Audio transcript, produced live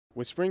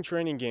With spring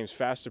training games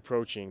fast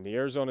approaching, the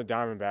Arizona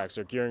Diamondbacks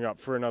are gearing up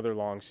for another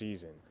long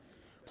season.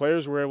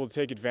 Players were able to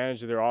take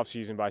advantage of their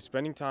offseason by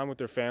spending time with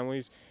their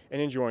families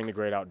and enjoying the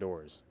great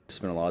outdoors.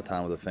 Spent a lot of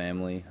time with the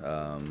family.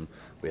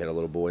 We had a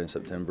little boy in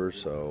September,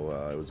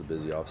 so it was a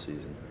busy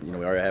offseason. You know,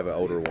 we already have an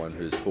older one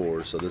who's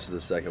 4, so this is the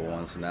second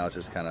one. So now it's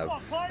just kind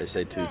of, they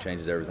say 2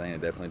 changes everything.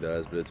 It definitely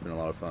does, but it's been a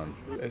lot of fun.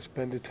 I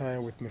spend the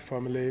time with my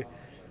family,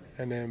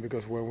 and then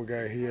because when we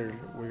got here,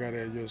 we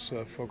gotta just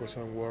focus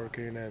on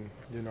working, and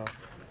you know,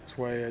 that's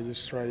why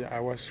I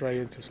was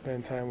trying to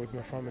spend time with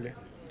my family.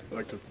 I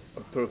like to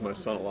play with my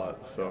son a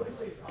lot, so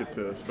get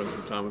to spend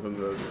some time with him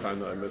the time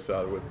that I miss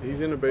out with.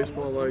 He's into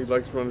baseball a lot. He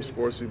likes running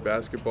sports, he's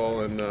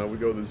basketball, and we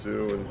go to the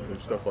zoo and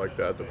stuff like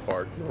that, the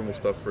park, normal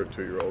stuff for a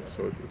 2-year-old,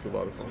 so it's a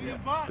lot of fun.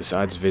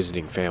 Besides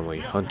visiting family,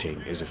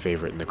 hunting is a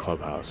favorite in the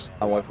clubhouse.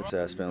 My wife would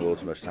say I spend a little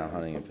too much time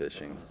hunting and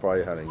fishing.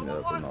 Probably hunting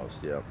the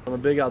most, yeah. I'm a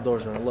big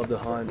outdoorsman. I love to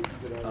hunt.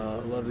 I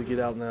love to get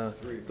out in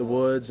the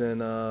woods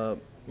and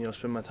you know,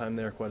 spend my time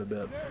there quite a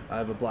bit. I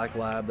have a black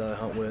lab that I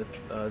hunt with.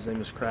 His name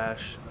is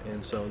Crash,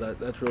 and so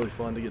that's really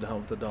fun to get to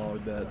hunt with a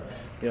dog that,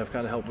 you know, I've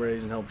kind of helped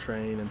raise and helped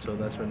train, and so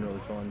that's been really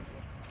fun.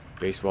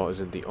 Baseball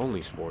isn't the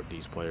only sport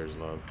these players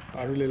love.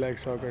 I really like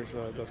soccer,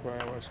 so that's why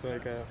I was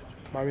like,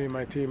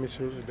 my team is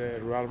the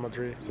Real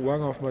Madrid.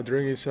 One of my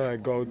dreams is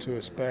go to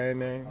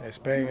Spain and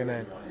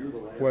then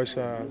watch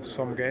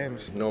some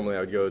games. Normally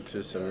I would go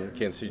to some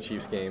Kansas City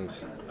Chiefs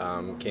games,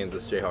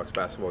 Kansas Jayhawks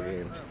basketball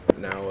games.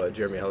 Now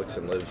Jeremy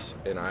Hellickson lives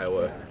in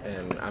Iowa,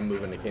 and I'm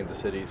moving to Kansas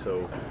City,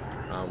 so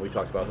we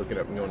talked about hooking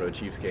up and going to a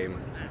Chiefs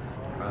game,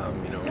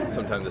 you know,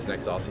 sometime this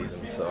next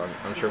offseason. So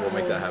I'm sure we'll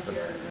make that happen.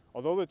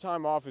 Although the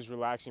time off is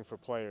relaxing for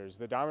players,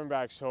 the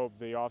Diamondbacks hope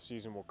the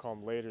offseason will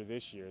come later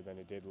this year than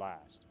it did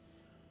last.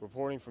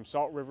 Reporting from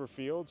Salt River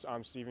Fields,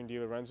 I'm Stephen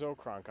Delorenzo,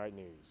 Cronkite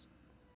News.